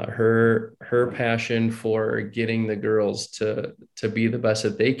her passion for getting the girls to be the best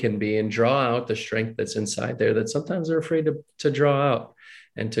that they can be and draw out the strength that's inside there that sometimes they're afraid to draw out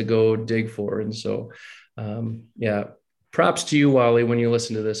and to go dig for. And so, props to you, Wally. When you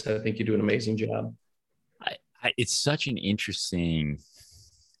listen to this, I think you do an amazing job. It's such an interesting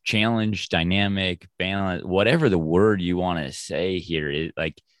challenge, dynamic, balance, whatever the word you want to say here is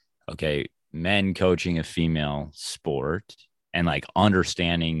like, okay, men coaching a female sport and like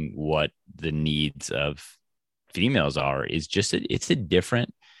understanding what the needs of females are is just, it's a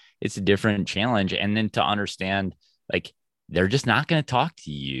different challenge. And then to understand, like, they're just not going to talk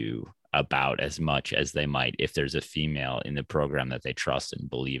to you about as much as they might if there's a female in the program that they trust and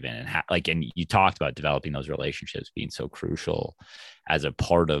believe in. And and you talked about developing those relationships being so crucial as a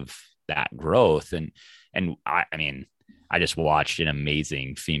part of that growth. And I mean, I just watched an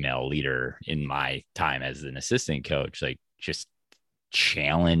amazing female leader in my time as an assistant coach, like just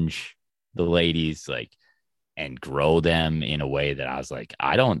challenge the ladies, like, and grow them in a way that I was like,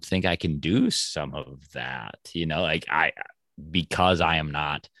 I don't think I can do some of that, like because I am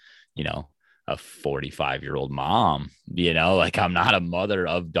not, a 45-year-old mom, like I'm not a mother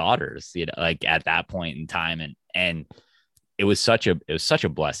of daughters, like at that point in time. And it was such a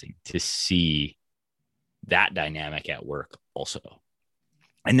blessing to see that dynamic at work also.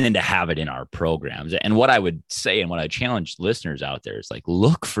 And then to have it in our programs. And what I would say and what I challenge listeners out there is like,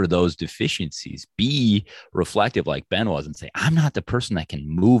 look for those deficiencies, be reflective like Ben was and say, I'm not the person that can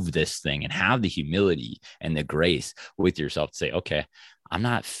move this thing, and have the humility and the grace with yourself to say, okay, I'm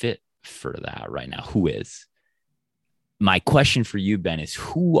not fit for that right now. Who is? My question for you, Ben, is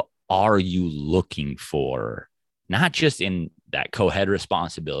who are you looking for? Not just in that co-head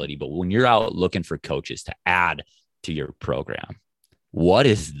responsibility, but when you're out looking for coaches to add to your program, what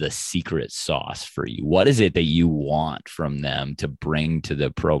is the secret sauce for you? What is it that you want from them to bring to the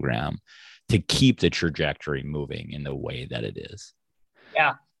program to keep the trajectory moving in the way that it is?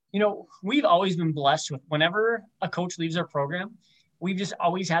 Yeah. We've always been blessed with whenever a coach leaves our program, we've just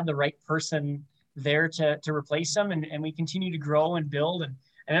always had the right person there to replace them. And we continue to grow and build.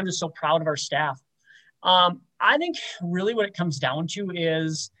 And I'm just so proud of our staff. I think really what it comes down to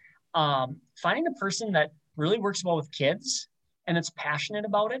is finding a person that really works well with kids and that's passionate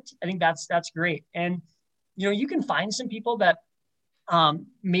about it. I think that's great. And, you can find some people that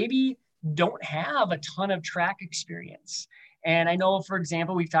maybe don't have a ton of track experience. And I know, for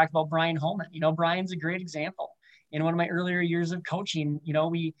example, we've talked about Brian Holman. Brian's a great example. In one of my earlier years of coaching,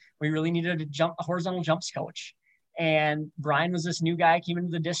 we really needed a horizontal jumps coach. And Brian was this new guy, came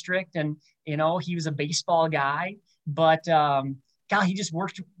into the district, and, he was a baseball guy, but God, he just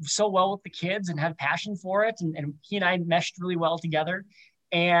worked so well with the kids and had passion for it. And he and I meshed really well together.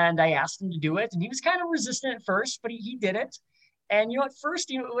 And I asked him to do it, and he was kind of resistant at first, but he did it. And, at first,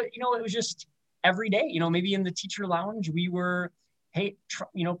 it was just every day, maybe in the teacher lounge, we were,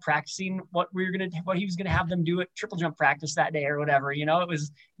 practicing what he was going to have them do at triple jump practice that day or whatever. It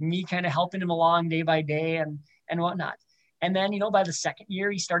was me kind of helping him along day by day and whatnot. And then, by the second year,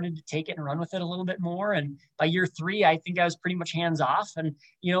 he started to take it and run with it a little bit more. And by year 3, I think I was pretty much hands off. And,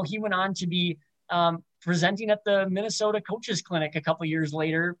 he went on to be presenting at the Minnesota Coaches Clinic a couple of years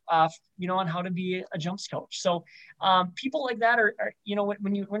later, on how to be a jumps coach. So people like that are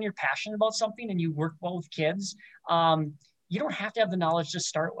when you're passionate about something and you work well with kids, you don't have to have the knowledge to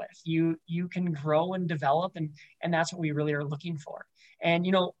start with. You can grow and develop, and that's what we really are looking for. And,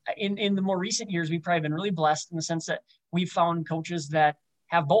 in the more recent years, we've probably been really blessed in the sense that we've found coaches that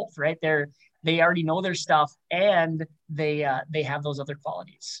have both, right? They already know their stuff and they have those other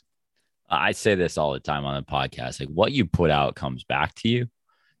qualities. I say this all the time on the podcast, like what you put out comes back to you.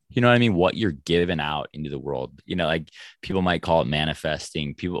 You know what I mean? What you're giving out into the world, like people might call it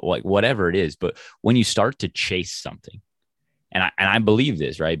manifesting, people like whatever it is. But when you start to chase something, and I believe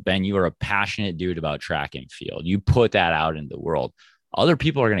this, right? Ben, you are a passionate dude about track and field. You put that out in the world. Other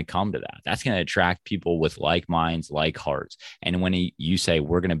people are going to come to that. That's going to attract people with like minds, like hearts. And when you say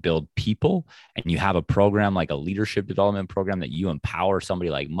we're going to build people, and you have a program like a leadership development program that you empower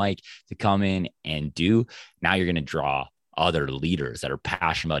somebody like Mike to come in and do, now you're going to draw other leaders that are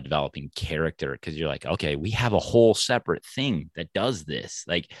passionate about developing character, because you're like, okay, we have a whole separate thing that does this.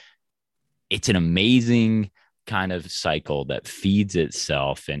 Like, it's an amazing kind of cycle that feeds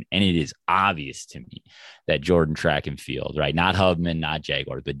itself. And it is obvious to me that Jordan Track and Field, right? Not Hubman, not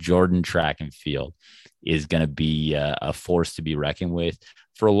Jaguars, but Jordan Track and Field is going to be a force to be reckoned with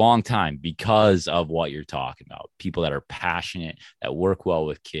for a long time because of what you're talking about. People that are passionate, that work well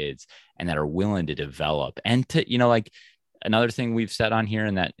with kids, and that are willing to develop. And to, like another thing we've said on here,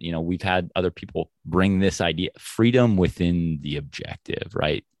 and that, we've had other people bring this idea, freedom within the objective,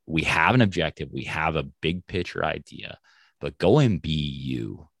 right? We have an objective. We have a big picture idea, but go and be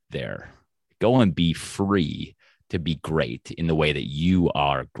you there. Go and be free to be great in the way that you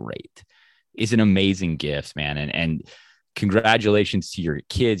are great is an amazing gift, man. And congratulations to your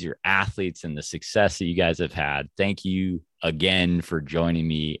kids, your athletes, and the success that you guys have had. Thank you again for joining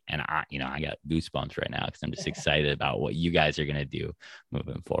me. And I got goosebumps right now because I'm just excited about what you guys are going to do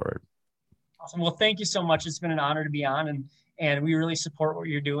moving forward. Awesome. Well, thank you so much. It's been an honor to be on, and we really support what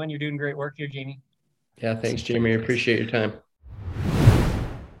you're doing. You're doing great work here, Jamie. Yeah. Thanks, Jamie. I appreciate your time.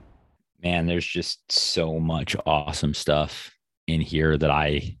 Man, there's just so much awesome stuff in here that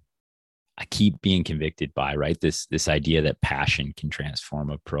I keep being convicted by, right? This idea that passion can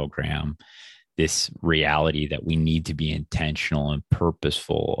transform a program, this reality that we need to be intentional and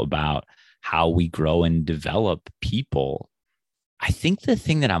purposeful about how we grow and develop people. I think the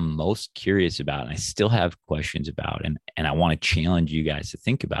thing that I'm most curious about, and I still have questions about, and I want to challenge you guys to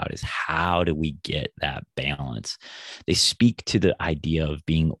think about, is how do we get that balance? They speak to the idea of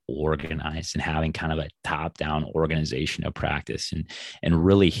being organized and having kind of a top-down organization of practice and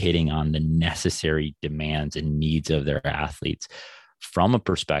really hitting on the necessary demands and needs of their athletes from a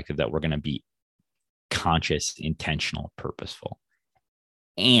perspective that we're going to be conscious, intentional, purposeful.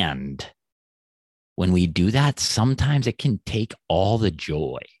 And when we do that, sometimes it can take all the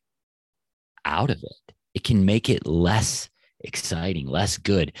joy out of it. It can make it less exciting, less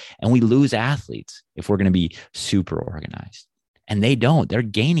good. And we lose athletes if we're going to be super organized. And they don't. They're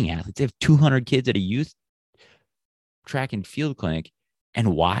gaining athletes. They have 200 kids at a youth track and field clinic.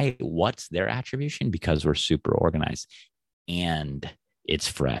 And why? What's their attribution? Because we're super organized. And it's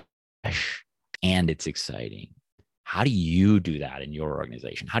fresh. And it's exciting. How do you do that in your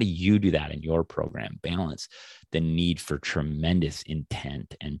organization? How do you do that in your program? Balance the need for tremendous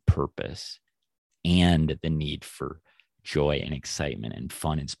intent and purpose and the need for joy and excitement and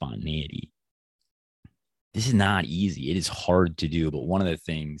fun and spontaneity. This is not easy. It is hard to do. But one of the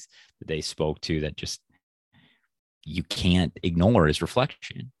things that they spoke to that just you can't ignore is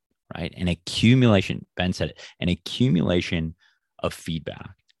reflection, right? An accumulation, Ben said it, an accumulation of feedback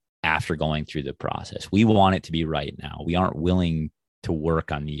after going through the process. We want it to be right now. We aren't willing to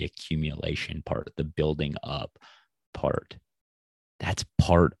work on the accumulation part, the building up part. That's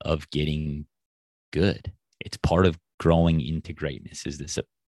part of getting good. It's part of growing into greatness, is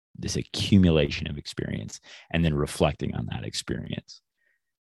this accumulation of experience and then reflecting on that experience.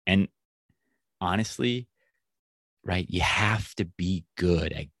 And honestly, right, you have to be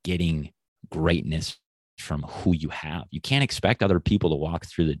good at getting greatness from who you have. You can't expect other people to walk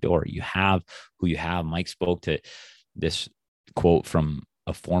through the door. You have who you have. Mike spoke to this quote from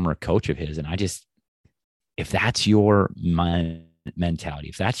a former coach of his. And if that's your mentality,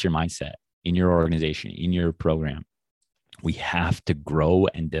 if that's your mindset in your organization, in your program, we have to grow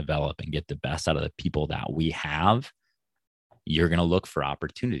and develop and get the best out of the people that we have. You're going to look for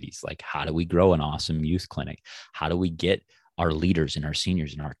opportunities like, how do we grow an awesome youth clinic? How do we get our leaders and our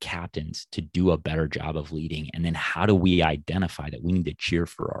seniors and our captains to do a better job of leading? And then how do we identify that we need to cheer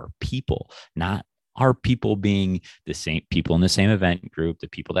for our people, not our people being the same people in the same event group, the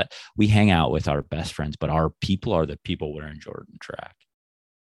people that we hang out with, our best friends, but our people are the people wearing Jordan track.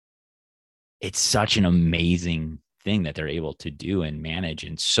 It's such an amazing thing that they're able to do and manage.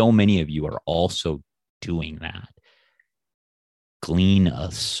 And so many of you are also doing that. Glean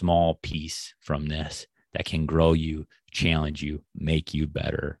a small piece from this that can grow you, challenge you, make you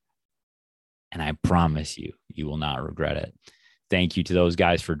better. And I promise you, you will not regret it. Thank you to those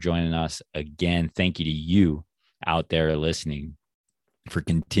guys for joining us again. Thank you to you out there listening for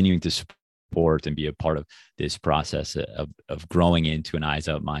continuing to support and be a part of this process of growing into an Eyes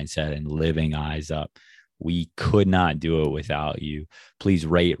Up mindset and living Eyes Up. We could not do it without you. Please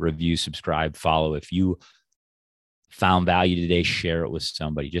rate, review, subscribe, follow. If you found value today, share it with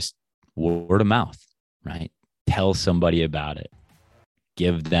somebody. Just word of mouth, right? Tell somebody about it.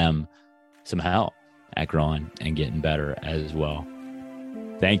 Give them some help at growing and getting better as well.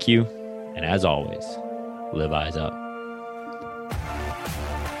 Thank you. And as always, live Eyes Up.